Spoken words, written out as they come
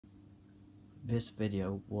This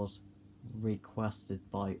video was requested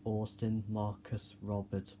by Austin Marcus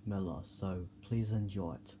Robert Miller, so please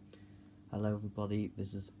enjoy it. Hello everybody,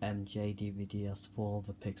 this is MJDVDS4,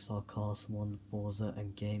 the Pixar Cast 1 Forza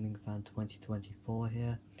and Gaming Fan 2024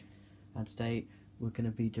 here, and today we're going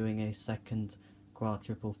to be doing a second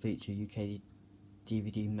Quadruple feature UK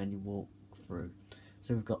DVD menu walkthrough.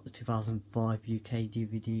 So we've got the 2005 UK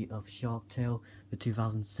DVD of Shark Tale, the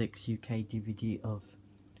 2006 UK DVD of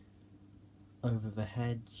Over the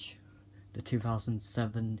Hedge, the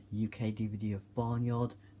 2007 UK DVD of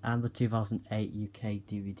Barnyard, and the 2008 UK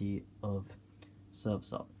DVD of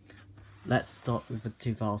Surf's Up. Let's start with the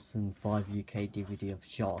 2005 UK DVD of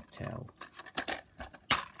Shark Tale.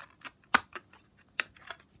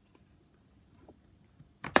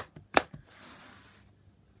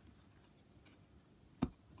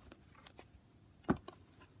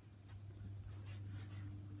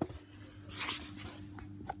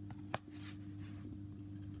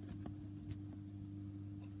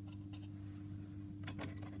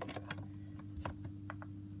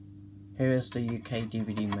 Here is the UK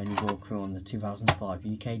DVD menu walkthrough on the 2005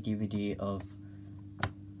 UK DVD of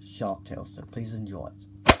Shark Tale, so please enjoy it.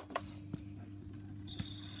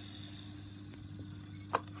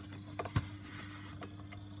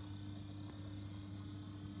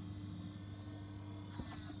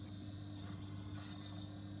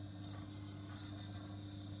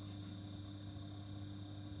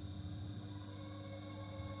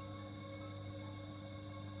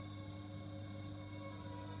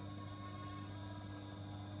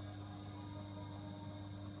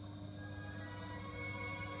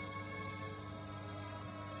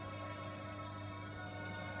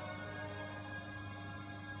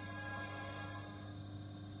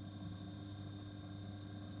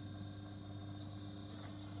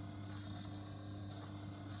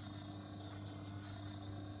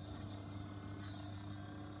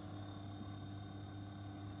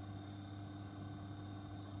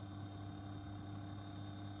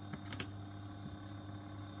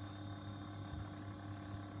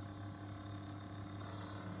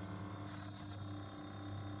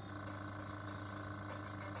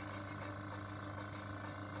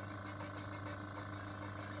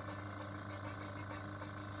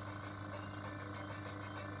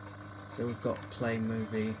 So we've got play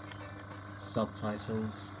movie,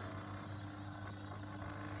 subtitles,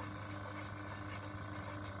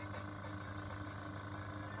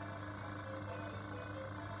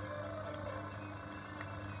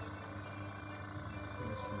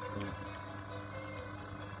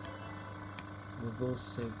 we've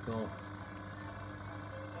also got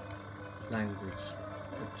language,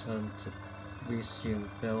 return to resume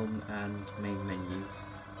film and main menu.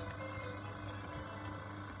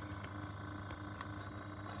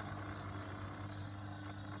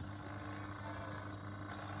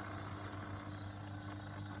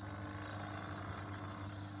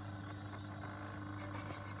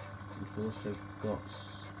 We've also got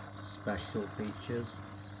special features.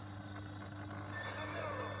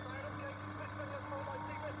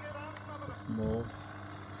 More.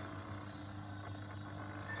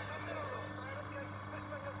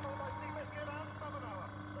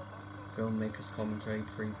 Filmmakers commentary,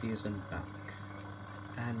 previews and back.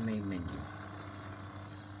 And main menu.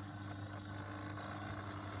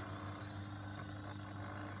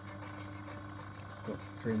 Got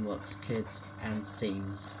DreamWorks Kids and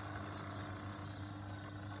scenes.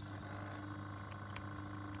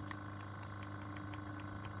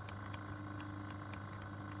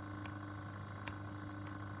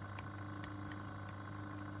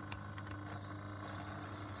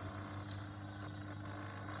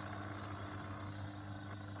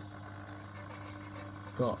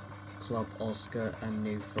 Got Club Oscar and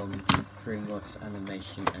new from DreamWorks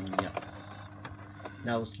Animation, and yep.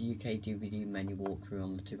 That was the UK DVD menu walkthrough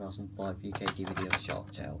on the 2005 UK DVD of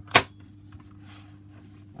Shark Tale.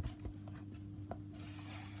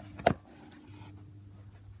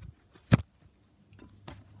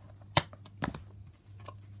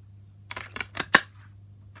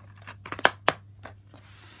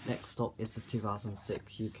 Next up is the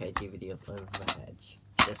 2006 UK DVD of Over the Hedge,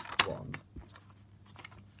 Disc 1.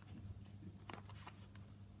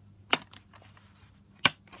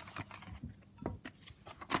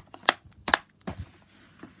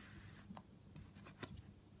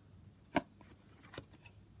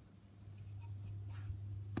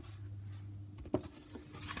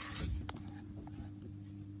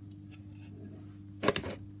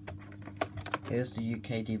 Here's the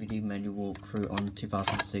UK DVD menu walkthrough on the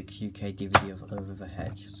 2006 UK DVD of Over the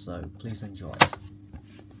Hedge, so please enjoy it.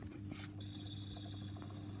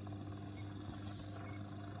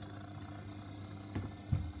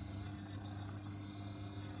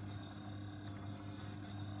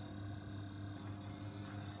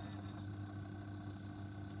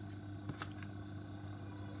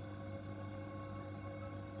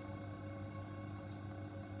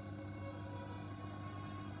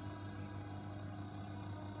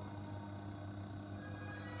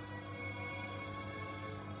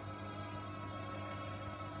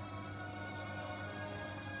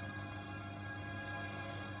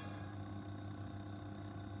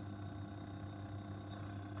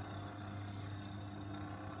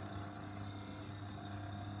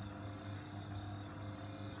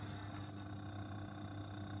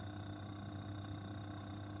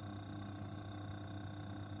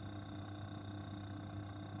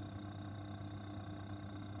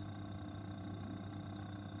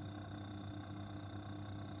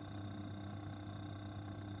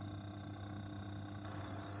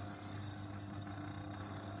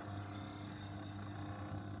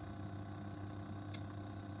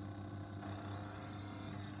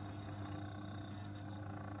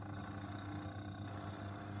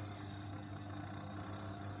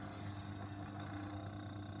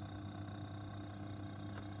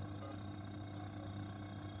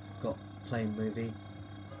 Play movie.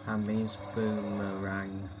 Hammy's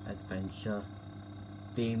Boomerang Adventure.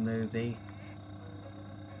 B movie.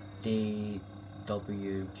 DWK.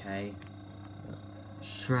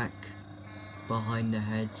 Shrek. Behind the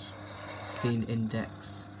Hedge. Scene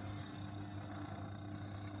Index.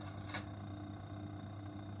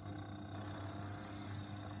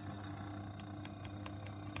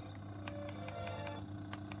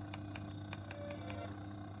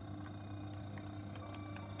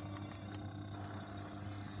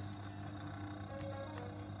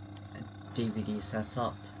 DVD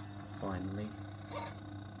setup, finally.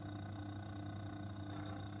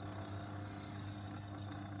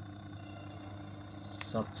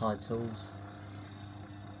 Subtitles.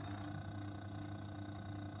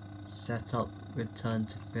 Setup, return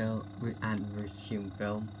to film, and resume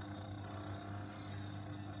film.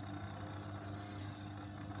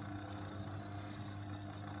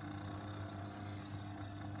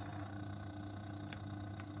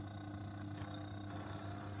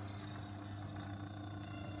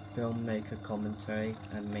 Filmmaker commentary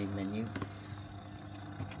and main menu.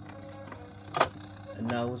 And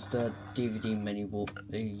that was the DVD menu walk,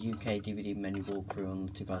 the UK DVD menu walkthrough on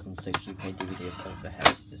the 2006 UK DVD of the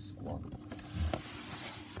Hedge Disc 1.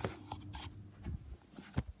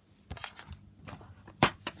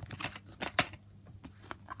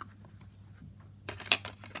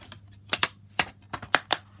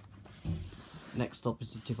 Next up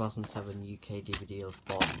is the 2007 UK DVD of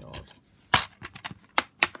Barnyard.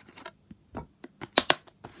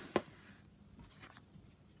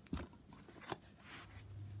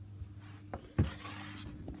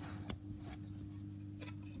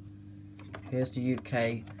 Here's the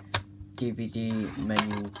UK DVD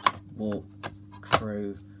menu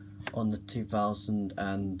walkthrough on the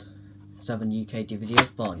 2007 UK DVD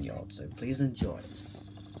of Barnyard, so please enjoy it.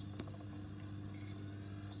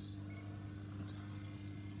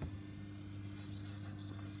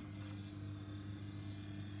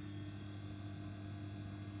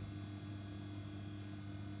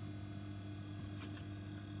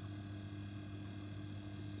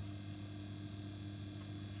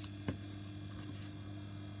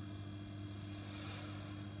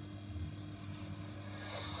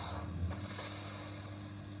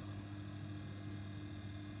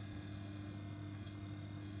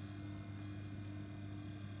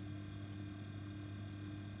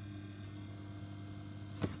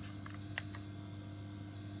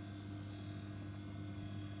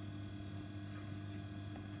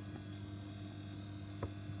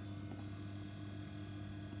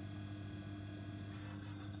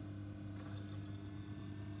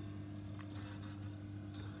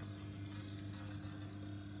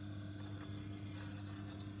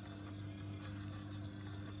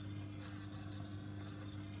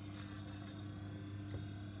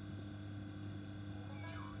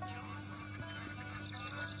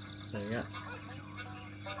 So yeah,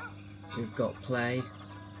 we've got play,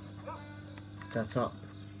 setup,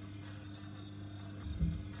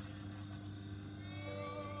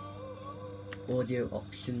 audio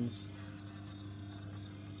options,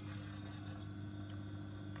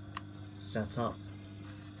 setup,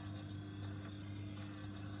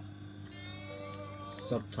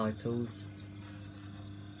 subtitles,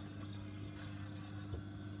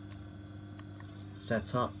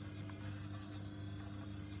 setup,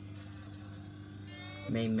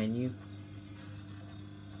 main menu,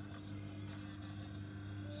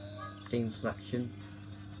 theme selection,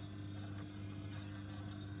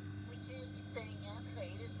 We can't be staying up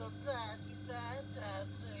late until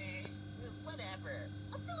whatever.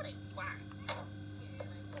 I'll do what I want. Man,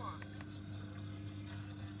 I want.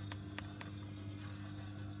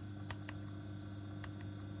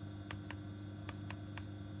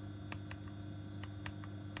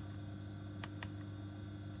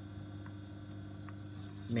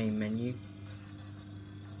 main menu,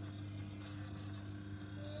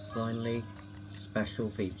 finally special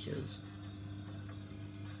features.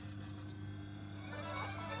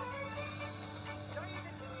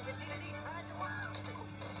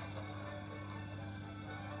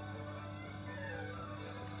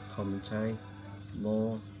 Commentary,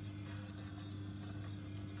 more,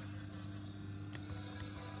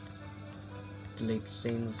 delete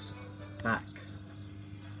scenes, back,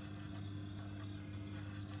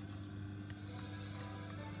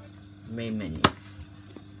 main menu.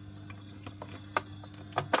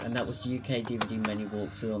 And that was the UK DVD menu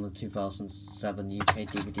walkthrough on the 2007 UK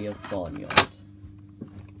DVD of Barnyard.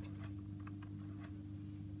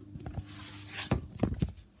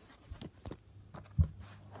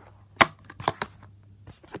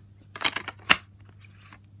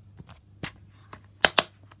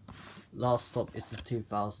 last up is the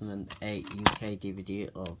 2008 UK DVD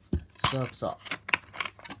of Surf's Up.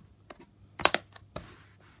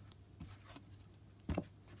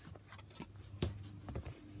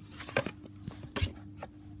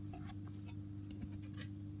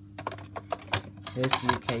 Here's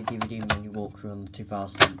the UK DVD menu walkthrough on the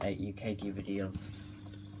 2008 UK DVD of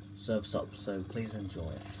Surf's Up, so please enjoy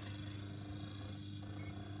it.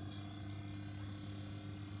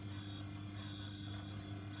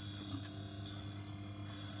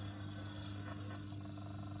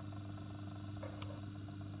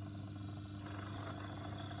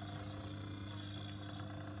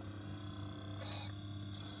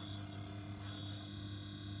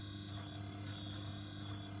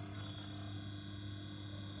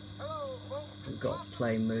 Hello, folks. We've got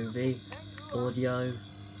play movie, audio,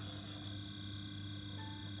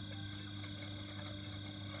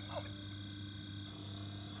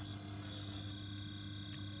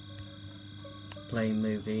 play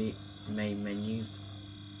movie, main menu,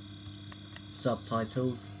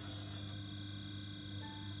 subtitles,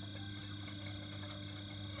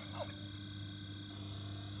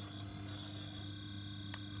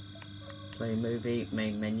 play movie,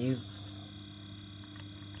 main menu,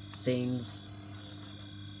 scenes,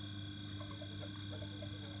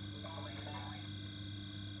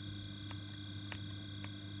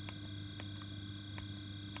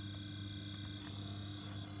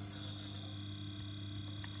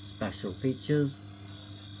 special features,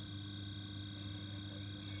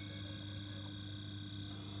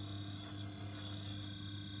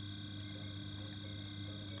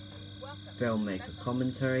 filmmaker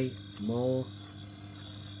commentary, more,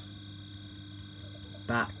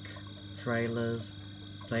 back, trailers,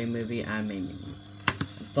 play movie and main menu.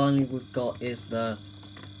 And finally we've got is the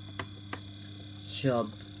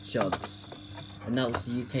Chubs. And that was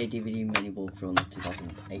the UK DVD menu walkthrough on the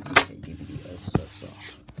 2008 UK DVD of Surf's Up.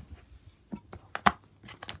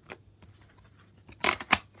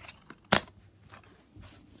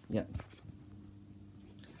 Yep.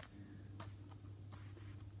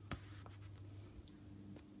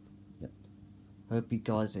 Hope you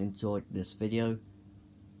guys enjoyed this video.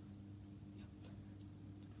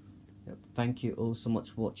 Yep. Thank you all so much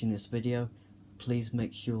for watching this video. Please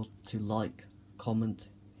make sure to like, comment,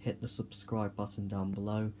 hit the subscribe button down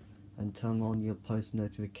below, and turn on your post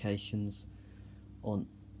notifications on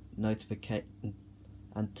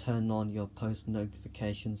turn on your post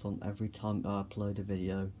notifications on every time I upload a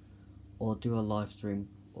video, or do a live stream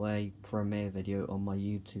or a premiere video on my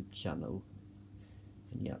YouTube channel.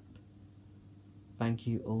 And yep. Thank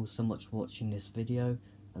you all so much for watching this video,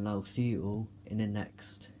 and I'll see you all in the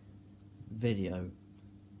next video.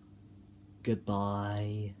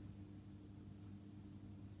 Goodbye.